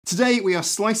Today we are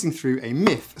slicing through a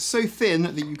myth so thin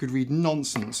that you could read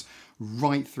nonsense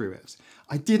right through it.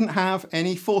 I didn't have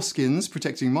any foreskins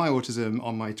protecting my autism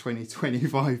on my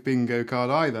 2025 bingo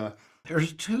card either.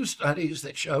 There's 2 studies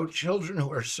that show children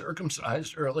who are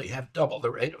circumcised early have double the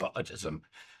rate of autism.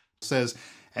 Says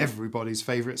everybody's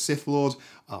favourite Sith Lord,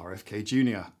 RFK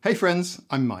Jr. Hey friends,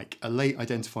 I'm Mike, a late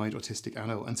identified autistic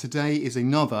adult, and today is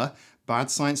another bad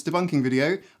science debunking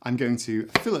video. I'm going to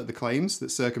fill out the claims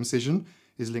that circumcision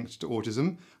is linked to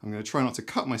autism. I'm going to try not to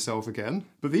cut myself again,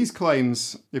 but these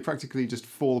claims, they practically just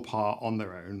fall apart on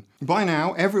their own. By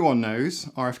now, everyone knows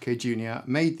RFK Jr.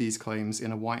 made these claims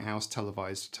in a White House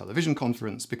televised television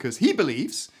conference because he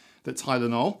believes that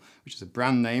Tylenol, which is a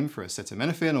brand name for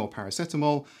acetaminophen or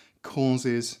paracetamol,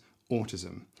 causes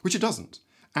autism, which it doesn't.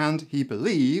 And he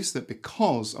believes that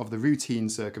because of the routine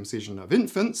circumcision of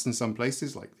infants in some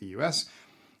places like the US,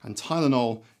 and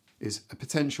Tylenol is a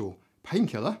potential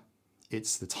painkiller,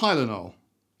 it's the Tylenol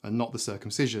and not the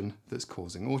circumcision that's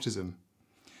causing autism.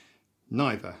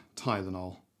 Neither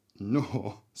Tylenol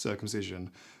nor circumcision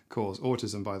cause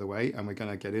autism, by the way, and we're going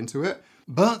to get into it.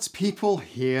 But people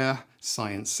hear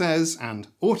science says and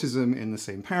autism in the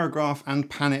same paragraph, and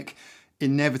panic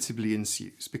inevitably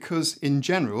ensues because in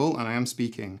general, and I am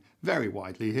speaking very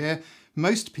widely here,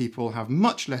 most people have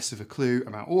much less of a clue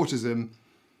about autism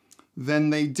than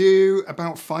they do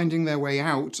about finding their way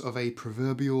out of a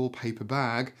proverbial paper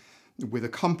bag with a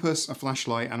compass, a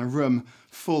flashlight, and a room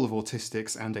full of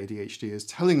autistics and ADHDers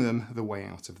telling them the way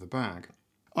out of the bag.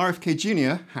 RFK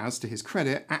Jr. has, to his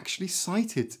credit, actually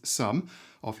cited some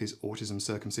of his autism,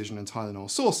 circumcision, and Tylenol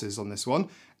sources on this one,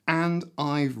 and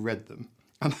I've read them.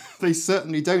 And they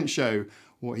certainly don't show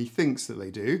what he thinks that they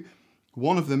do.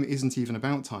 One of them isn't even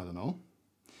about Tylenol.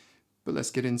 But let's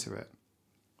get into it.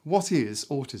 What is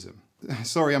autism?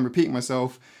 Sorry, I'm repeating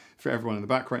myself for everyone in the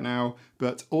back right now,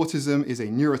 but autism is a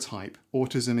neurotype.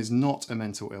 Autism is not a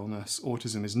mental illness.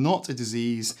 Autism is not a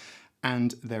disease,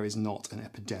 and there is not an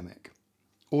epidemic.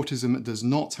 Autism does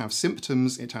not have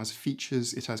symptoms, it has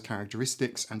features, it has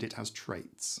characteristics, and it has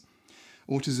traits.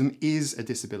 Autism is a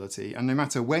disability, and no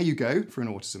matter where you go for an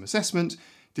autism assessment,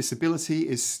 disability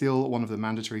is still one of the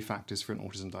mandatory factors for an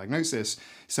autism diagnosis.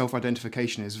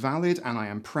 Self-identification is valid, and I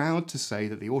am proud to say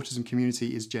that the autism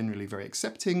community is generally very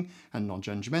accepting and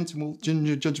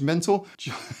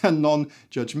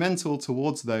non-judgmental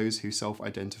towards those who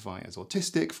self-identify as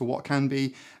autistic for what can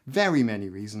be very many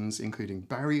reasons, including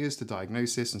barriers to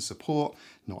diagnosis and support,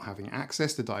 not having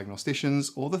access to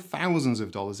diagnosticians, or the thousands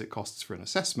of dollars it costs for an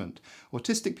assessment.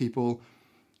 Autistic people,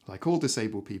 like all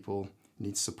disabled people,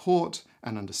 need support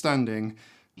and understanding.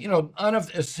 You know, none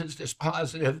of this is this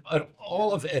positive, but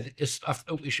all of it is stuff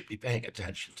that we should be paying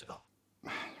attention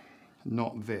to.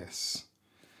 Not this.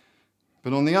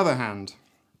 But on the other hand,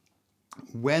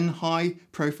 when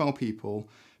high-profile people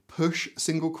push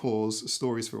single cause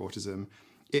stories for autism,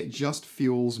 it just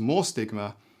fuels more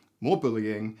stigma, more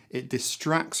bullying, it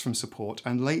distracts from support,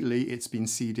 and lately it's been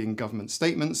seeding government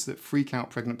statements that freak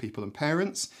out pregnant people and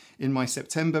parents. In my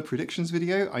September predictions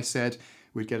video, I said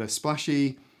we'd get a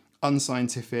splashy,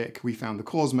 unscientific, we found the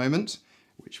cause moment,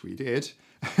 which we did.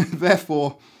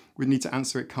 Therefore, we'd need to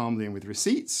answer it calmly and with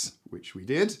receipts, which we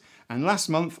did. And last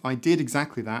month, I did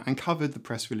exactly that and covered the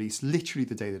press release literally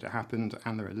the day that it happened,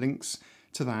 and there are links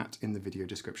to that in the video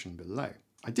description below.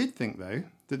 I did think, though,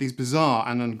 that these bizarre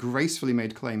and ungracefully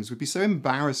made claims would be so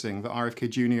embarrassing that RFK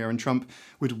Jr. and Trump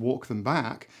would walk them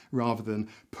back rather than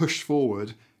push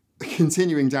forward,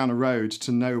 continuing down a road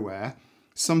to nowhere,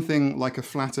 something like a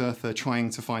flat earther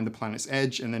trying to find the planet's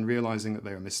edge and then realising that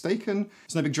they were mistaken.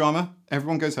 It's no big drama,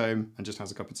 everyone goes home and just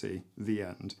has a cup of tea, the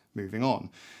end, moving on.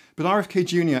 But RFK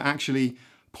Jr. actually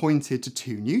pointed to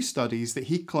 2 new studies that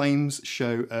he claims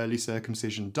show early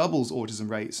circumcision doubles autism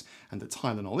rates and that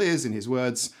Tylenol is, in his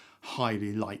words,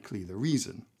 highly likely the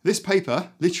reason. This paper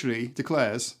literally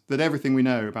declares that everything we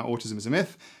know about autism is a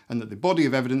myth and that the body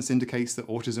of evidence indicates that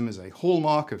autism is a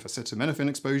hallmark of acetaminophen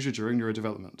exposure during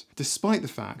neurodevelopment, despite the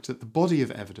fact that the body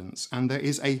of evidence, and there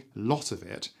is a lot of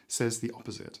it, says the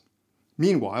opposite.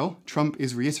 Meanwhile, Trump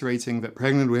is reiterating that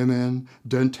pregnant women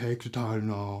don't take the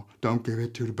Tylenol, don't give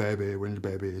it to the baby when the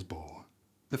baby is born.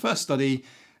 The first study,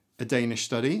 a Danish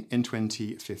study in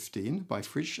 2015 by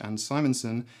Frisch and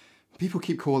Simonsen, people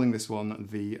keep calling this one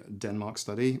the Denmark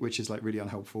study, which is like really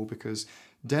unhelpful because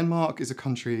Denmark is a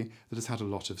country that has had a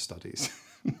lot of studies.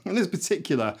 And this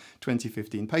particular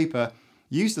 2015 paper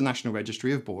used the National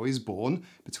Registry of Boys born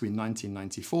between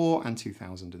 1994 and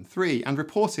 2003 and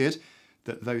reported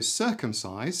that those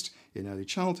circumcised in early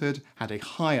childhood had a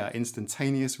higher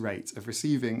instantaneous rate of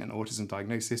receiving an autism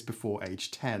diagnosis before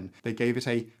age 10. They gave it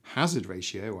a hazard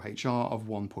ratio, or HR, of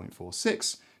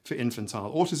 1.46 For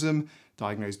infantile autism,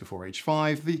 diagnosed before age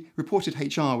 5, the reported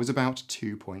HR was about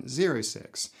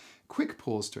 2.06. Quick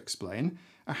pause to explain.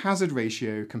 A hazard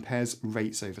ratio compares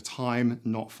rates over time,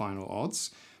 not final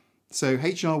odds. So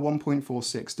HR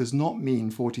 1.46 does not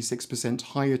mean 46%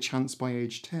 higher chance by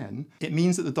age 10. It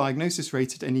means that the diagnosis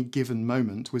rate at any given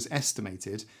moment was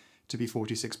estimated to be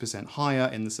 46% higher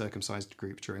in the circumcised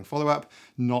group during follow-up,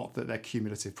 not that their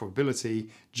cumulative probability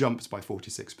jumped by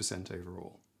 46%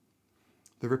 overall.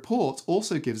 The report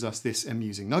also gives us this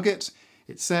amusing nugget.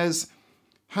 It says,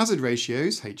 hazard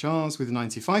ratios, HRs, with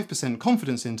 95%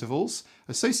 confidence intervals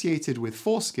associated with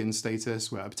foreskin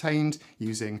status were obtained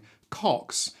using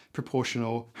Cox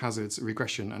proportional hazards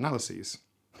regression analyses.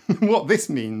 What this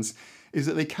means is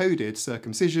that they coded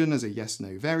circumcision as a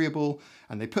yes-no variable,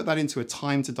 and they put that into a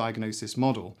time to diagnosis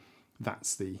model.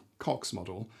 That's the Cox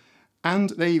model.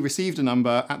 And they received a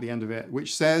number at the end of it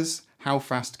which says how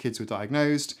fast kids were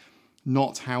diagnosed,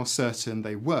 not how certain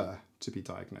they were to be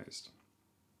diagnosed.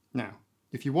 Now,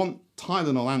 if you want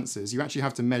Tylenol answers, you actually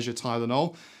have to measure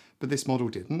Tylenol, but this model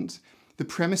didn't. The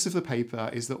premise of the paper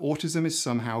is that autism is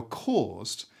somehow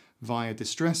caused via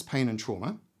distress, pain and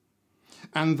trauma,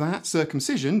 and that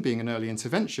circumcision, being an early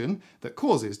intervention that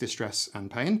causes distress and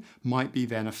pain, might be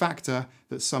then a factor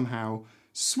that somehow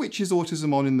switches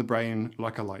autism on in the brain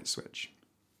like a light switch.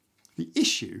 The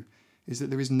issue is that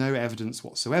there is no evidence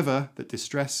whatsoever that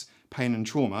distress, pain and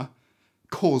trauma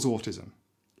cause autism.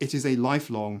 It is a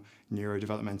lifelong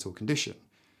neurodevelopmental condition.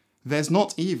 There's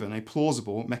not even a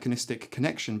plausible mechanistic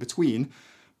connection between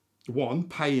one,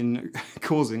 pain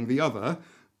causing the other,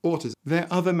 autism. Their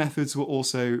other methods were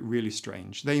also really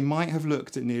strange. They might have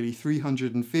looked at nearly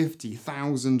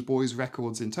 350,000 boys'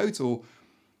 records in total,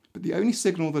 but the only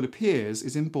signal that appears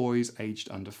is in boys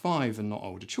aged under 5 and not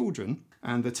older children.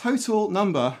 And the total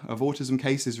number of autism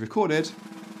cases recorded,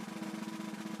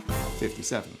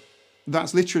 57.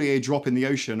 That's literally a drop in the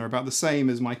ocean, or about the same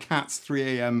as my cat's 3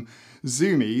 AM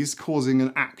zoomies causing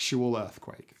an actual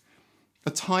earthquake. A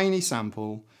tiny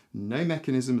sample, no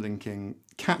mechanism linking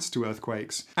cats to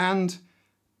earthquakes, and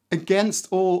against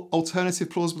all alternative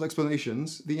plausible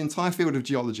explanations, the entire field of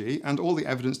geology and all the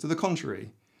evidence to the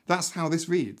contrary. That's how this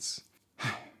reads.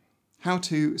 How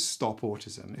to stop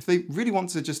autism. If they really want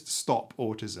to just stop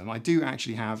autism, I do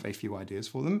actually have a few ideas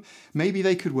for them. Maybe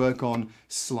they could work on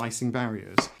slicing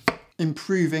barriers,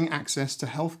 improving access to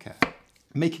healthcare,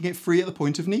 making it free at the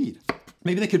point of need.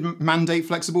 Maybe they could mandate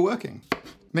flexible working,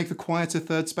 make for quieter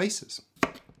third spaces,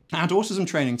 add autism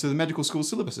training to the medical school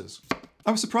syllabuses.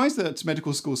 I was surprised that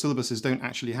medical school syllabuses don't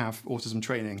actually have autism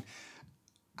training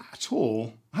at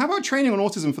all. How about training on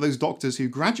autism for those doctors who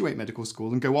graduate medical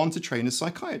school and go on to train as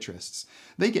psychiatrists?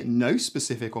 They get no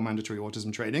specific or mandatory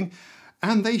autism training,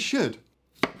 and they should.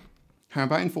 How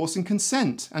about enforcing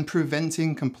consent and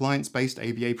preventing compliance-based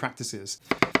ABA practices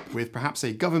with perhaps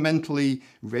a governmentally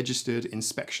registered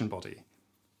inspection body?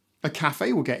 A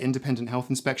cafe will get independent health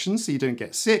inspections so you don't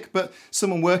get sick, but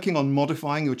someone working on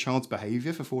modifying your child's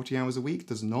behaviour for 40 hours a week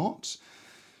does not.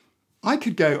 I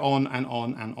could go on and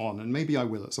on and on, and maybe I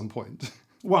will at some point.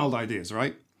 Wild ideas,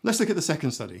 right? Let's look at the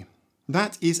second study.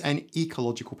 That is an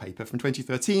ecological paper from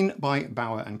 2013 by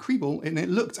Bauer and Kriebel, and it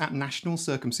looked at national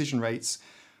circumcision rates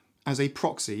as a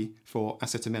proxy for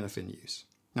acetaminophen use.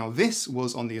 Now, this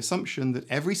was on the assumption that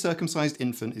every circumcised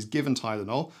infant is given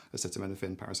Tylenol,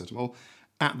 acetaminophen, paracetamol,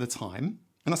 at the time,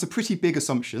 and that's a pretty big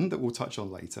assumption that we'll touch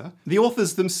on later. The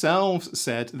authors themselves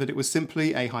said that it was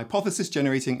simply a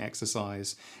hypothesis-generating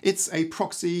exercise. It's a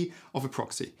proxy of a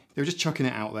proxy. They were just chucking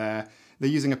it out there. They're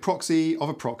using a proxy of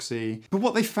a proxy. But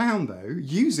what they found, though,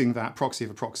 using that proxy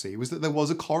of a proxy, was that there was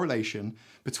a correlation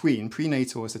between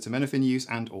prenatal acetaminophen use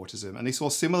and autism, and they saw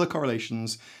similar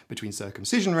correlations between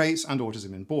circumcision rates and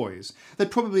autism in boys. They'd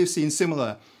probably have seen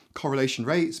similar correlation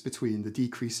rates between the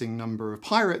decreasing number of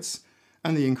pirates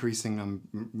and the increasing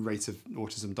rate of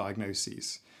autism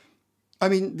diagnoses. I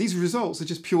mean, these results are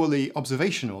just purely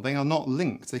observational. They are not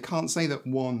linked. They can't say that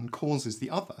one causes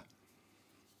the other.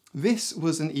 This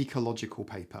was an ecological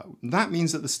paper. That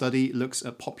means that the study looks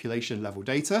at population-level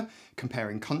data,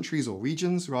 comparing countries or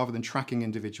regions rather than tracking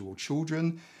individual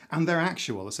children and their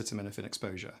actual acetaminophen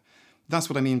exposure. That's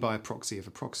what I mean by a proxy of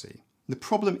a proxy. The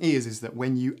problem is that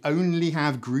when you only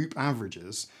have group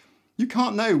averages, you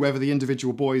can't know whether the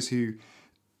individual boys who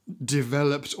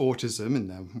developed autism in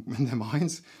their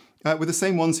minds were the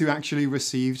same ones who actually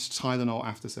received Tylenol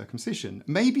after circumcision.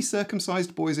 Maybe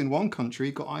circumcised boys in one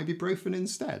country got ibuprofen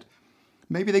instead.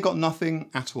 Maybe they got nothing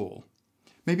at all.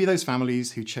 Maybe those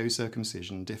families who chose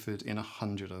circumcision differed in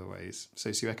 100 other ways.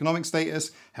 Socioeconomic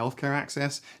status, healthcare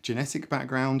access, genetic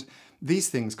background, these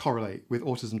things correlate with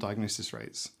autism diagnosis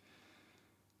rates.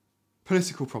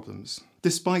 Political problems.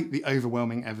 Despite the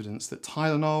overwhelming evidence that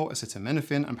Tylenol,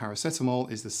 acetaminophen and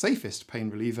paracetamol is the safest pain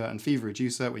reliever and fever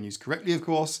reducer when used correctly, of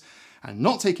course, and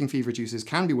not taking fever reducers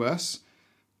can be worse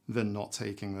than not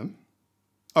taking them.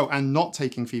 Oh, and not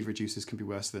taking fever reducers can be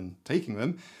worse than taking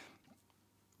them.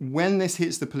 When this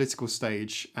hits the political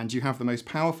stage and you have the most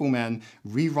powerful men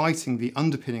rewriting the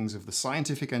underpinnings of the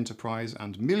scientific enterprise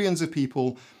and millions of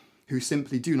people who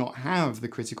simply do not have the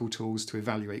critical tools to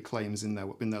evaluate claims in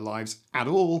their lives at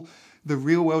all, the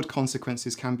real-world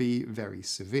consequences can be very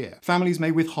severe. Families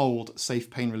may withhold safe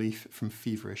pain relief from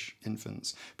feverish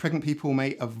infants. Pregnant people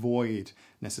may avoid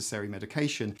necessary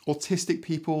medication. Autistic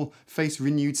people face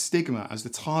renewed stigma as the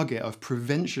target of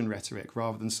prevention rhetoric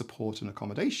rather than support and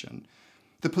accommodation.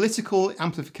 The political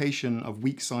amplification of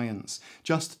weak science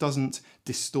just doesn't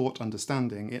distort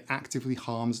understanding, it actively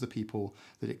harms the people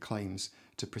that it claims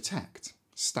to protect,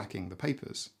 stacking the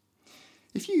papers.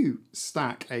 If you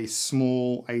stack a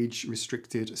small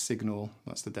age-restricted signal,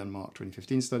 that's the Denmark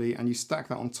 2015 study, and you stack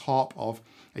that on top of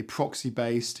a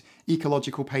proxy-based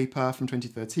ecological paper from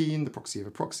 2013, the proxy of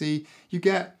a proxy, you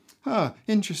get,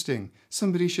 interesting,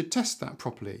 somebody should test that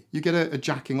properly. You get a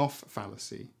jacking off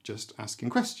fallacy, just asking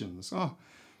questions.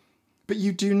 But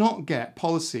you do not get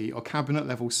policy or cabinet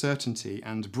level certainty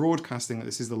and broadcasting that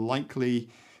this is the likely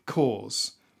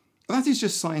cause. That is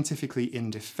just scientifically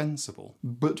indefensible.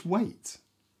 But wait,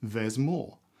 there's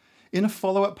more. In a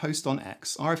follow-up post on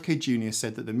X, RFK Jr.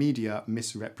 said that the media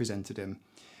misrepresented him,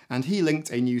 and he linked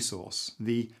a news source,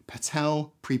 the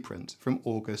Patel Preprint from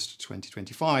August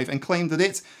 2025, and claimed that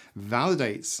it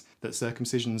validates that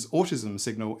circumcision's autism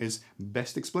signal is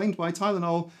best explained by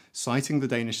Tylenol, citing the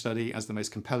Danish study as the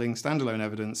most compelling standalone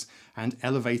evidence and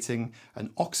elevating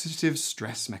an oxidative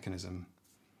stress mechanism.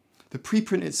 The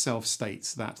preprint itself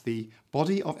states that the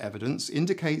body of evidence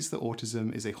indicates that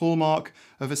autism is a hallmark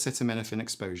of acetaminophen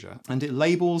exposure, and it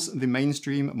labels the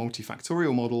mainstream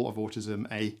multifactorial model of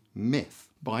autism a myth.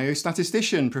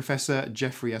 Biostatistician Professor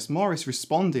Jeffrey S. Morris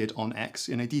responded on X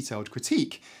in a detailed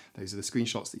critique, those are the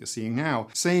screenshots that you're seeing now,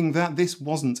 saying that this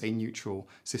wasn't a neutral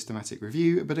systematic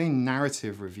review, but a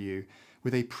narrative review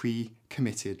with a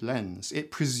pre-committed lens. It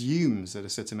presumes that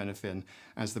acetaminophen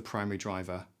as the primary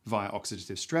driver via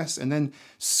oxidative stress, and then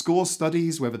scores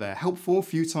studies, whether they're helpful,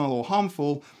 futile, or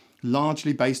harmful,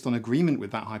 largely based on agreement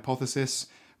with that hypothesis,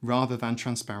 rather than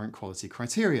transparent quality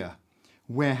criteria.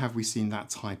 Where have we seen that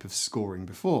type of scoring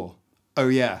before? Oh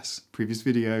yes, previous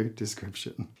video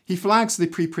description. He flags the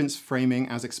preprint's framing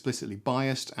as explicitly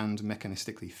biased and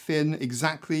mechanistically thin,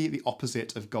 exactly the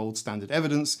opposite of gold standard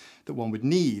evidence that one would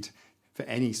need for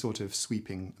any sort of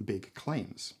sweeping big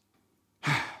claims.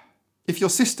 If your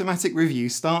systematic review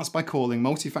starts by calling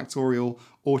multifactorial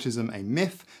autism a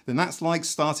myth, then that's like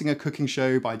starting a cooking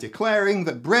show by declaring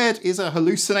that bread is a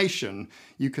hallucination.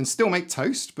 You can still make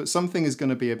toast, but something is going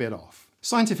to be a bit off.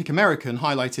 Scientific American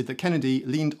highlighted that Kennedy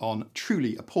leaned on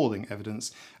truly appalling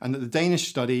evidence and that the Danish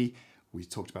study we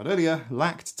talked about earlier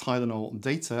lacked Tylenol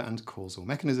data and causal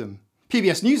mechanism.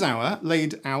 PBS NewsHour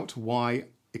laid out why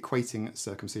equating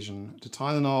circumcision to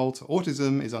Tylenol to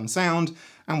autism is unsound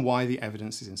and why the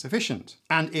evidence is insufficient.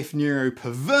 And if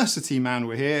neuroperversity man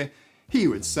were here, he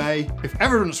would say, if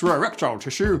evidence were erectile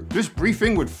tissue, this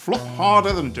briefing would flop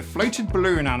harder than a deflated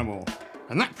balloon animal.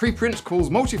 And that preprint calls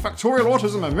multifactorial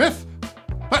autism a myth?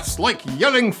 That's like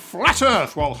yelling flat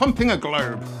earth while humping a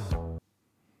globe.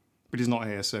 But he's not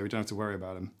here, so we don't have to worry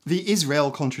about him. The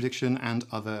Israel contradiction and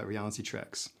other reality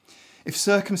treks. If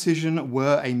circumcision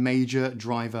were a major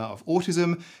driver of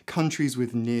autism, countries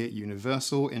with near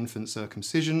universal infant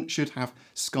circumcision should have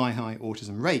sky-high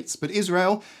autism rates. But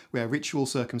Israel, where ritual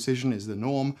circumcision is the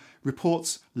norm,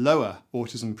 reports lower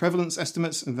autism prevalence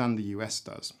estimates than the US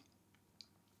does.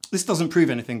 This doesn't prove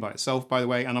anything by itself, by the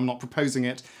way, and I'm not proposing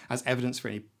it as evidence for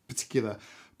any particular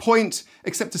point,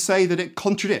 except to say that it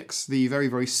contradicts the very,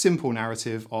 very simple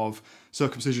narrative of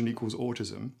circumcision equals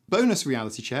autism. Bonus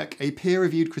reality check, a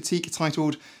peer-reviewed critique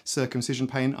titled Circumcision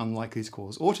Pain Unlikely to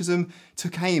Cause Autism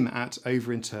took aim at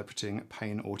over-interpreting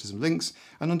pain-autism links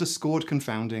and underscored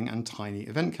confounding and tiny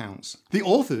event counts. The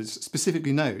authors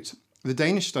specifically note the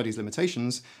Danish study's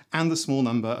limitations and the small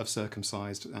number of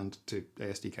circumcised and to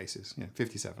ASD cases,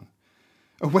 57.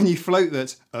 When you float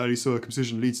that early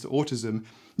circumcision leads to autism,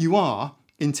 you are,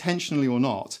 intentionally or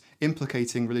not,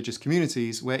 implicating religious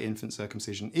communities where infant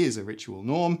circumcision is a ritual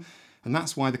norm, and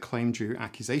that's why the claim drew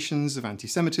accusations of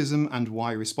anti-Semitism and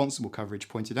why responsible coverage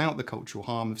pointed out the cultural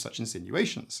harm of such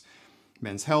insinuations.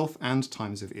 Men's Health and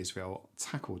Times of Israel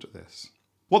tackled this.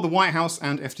 What the White House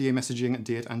and FDA messaging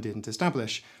did and didn't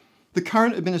establish. The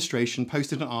current administration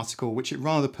posted an article which it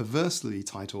rather perversely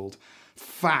titled,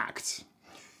 Fact.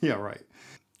 Yeah, right.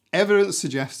 Evidence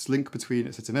suggests link between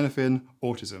acetaminophen,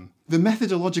 autism. The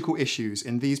methodological issues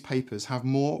in these papers have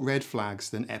more red flags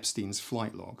than Epstein's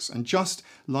flight logs. And just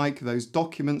like those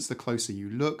documents, the closer you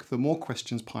look, the more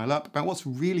questions pile up about what's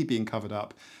really being covered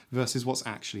up versus what's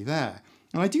actually there.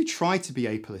 And I do try to be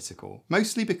apolitical,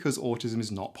 mostly because autism is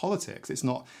not politics. It's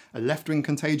not a left-wing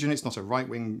contagion. It's not a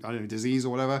right-wing, disease or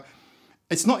whatever.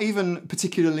 It's not even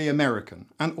particularly American.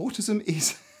 And autism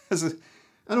is,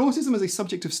 autism as a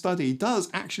subject of study does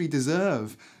actually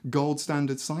deserve gold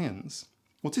standard science.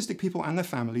 Autistic people and their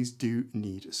families do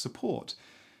need support.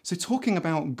 So talking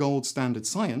about gold standard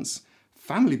science,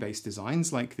 family-based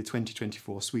designs like the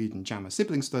 2024 Sweden JAMA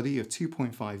sibling study of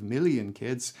 2.5 million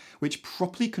kids, which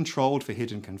properly controlled for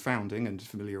hidden confounding and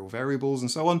familial variables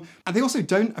and so on, and they also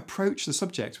don't approach the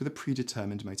subject with a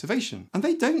predetermined motivation. And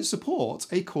they don't support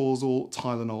a causal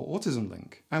Tylenol autism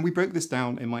link. And we broke this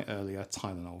down in my earlier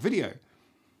Tylenol video.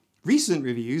 Recent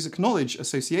reviews acknowledge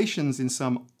associations in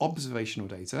some observational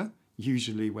data,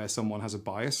 usually where someone has a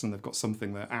bias and they've got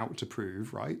something they're out to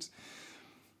prove, right?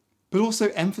 But also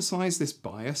emphasize this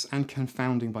bias and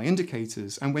confounding by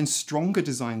indicators, and when stronger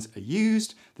designs are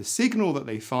used, the signal that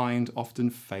they find often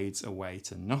fades away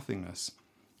to nothingness.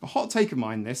 A hot take of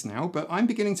mine this now, but I'm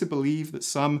beginning to believe that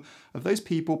some of those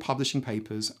people publishing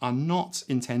papers are not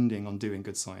intending on doing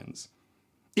good science.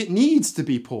 It needs to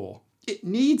be poor. It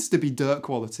needs to be dirt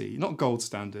quality, not gold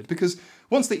standard, because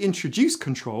once they introduce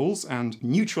controls and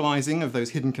neutralizing of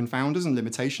those hidden confounders and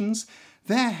limitations,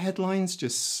 their headlines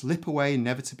just slip away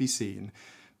never to be seen.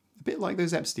 A bit like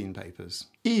those Epstein papers.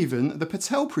 Even the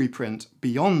Patel preprint,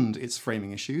 beyond its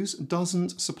framing issues,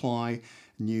 doesn't supply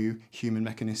new human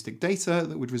mechanistic data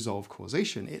that would resolve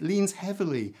causation. It leans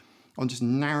heavily on just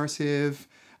narrative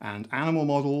and animal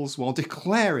models while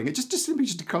declaring, simply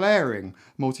declaring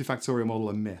multifactorial model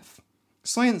a myth.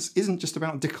 Science isn't just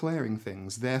about declaring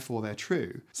things, therefore they're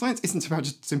true. Science isn't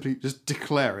about simply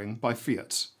declaring by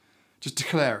fiat. Just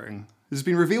declaring. This has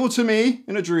been revealed to me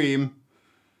in a dream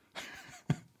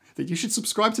that you should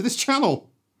subscribe to this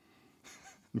channel.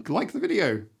 Like the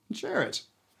video and share it.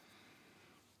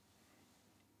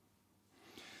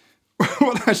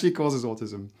 What actually causes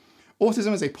autism?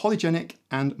 Autism is a polygenic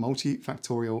and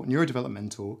multifactorial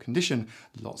neurodevelopmental condition.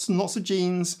 Lots and lots of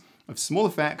genes of small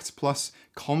effect plus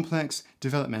complex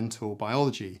developmental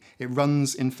biology. It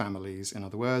runs in families. In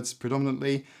other words,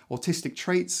 predominantly autistic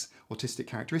traits, autistic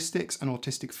characteristics, and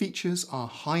autistic features are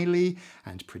highly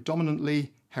and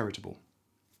predominantly heritable.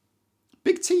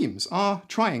 Big teams are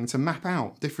trying to map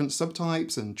out different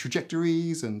subtypes and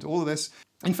trajectories and all of this.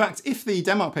 In fact, if the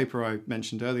Denmark paper I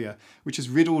mentioned earlier, which is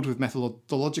just riddled with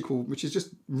methodological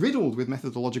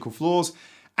flaws,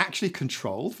 actually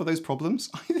controlled for those problems,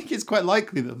 I think it's quite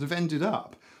likely that they've ended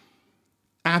up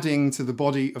adding to the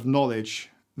body of knowledge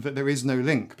that there is no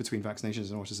link between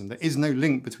vaccinations and autism. There is no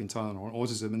link between Tylenol and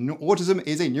autism. And autism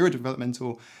is a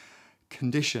neurodevelopmental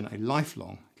condition, a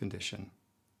lifelong condition.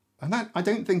 And that, I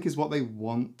don't think, is what they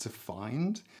want to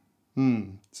find.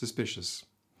 Suspicious.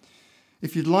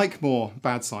 If you'd like more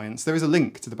bad science, there is a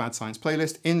link to the bad science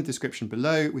playlist in the description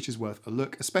below, which is worth a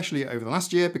look, especially over the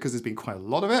last year, because there's been quite a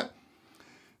lot of it.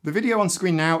 The video on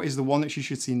screen now is the one that you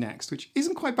should see next, which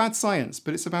isn't quite bad science,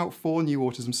 but it's about 4 new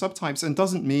autism subtypes and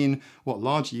doesn't mean what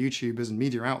large YouTubers and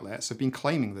media outlets have been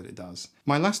claiming that it does.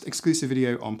 My last exclusive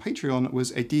video on Patreon was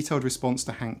a detailed response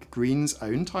to Hank Green's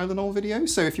own Tylenol video,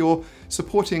 so if you're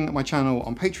supporting my channel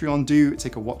on Patreon, do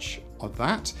take a watch of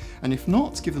that. And if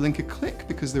not, give the link a click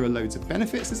because there are loads of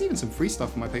benefits. There's even some free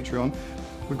stuff on my Patreon.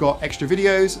 We've got extra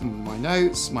videos, my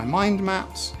notes, my mind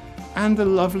maps, and the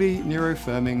lovely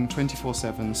neurofirming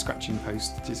 24/7 scratching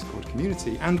post Discord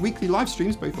community, and weekly live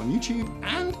streams both on YouTube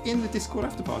and in the Discord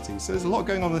after parties. So there's a lot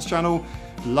going on this channel.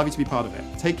 Love you to be part of it.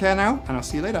 Take care now, and I'll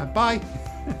see you later. Bye.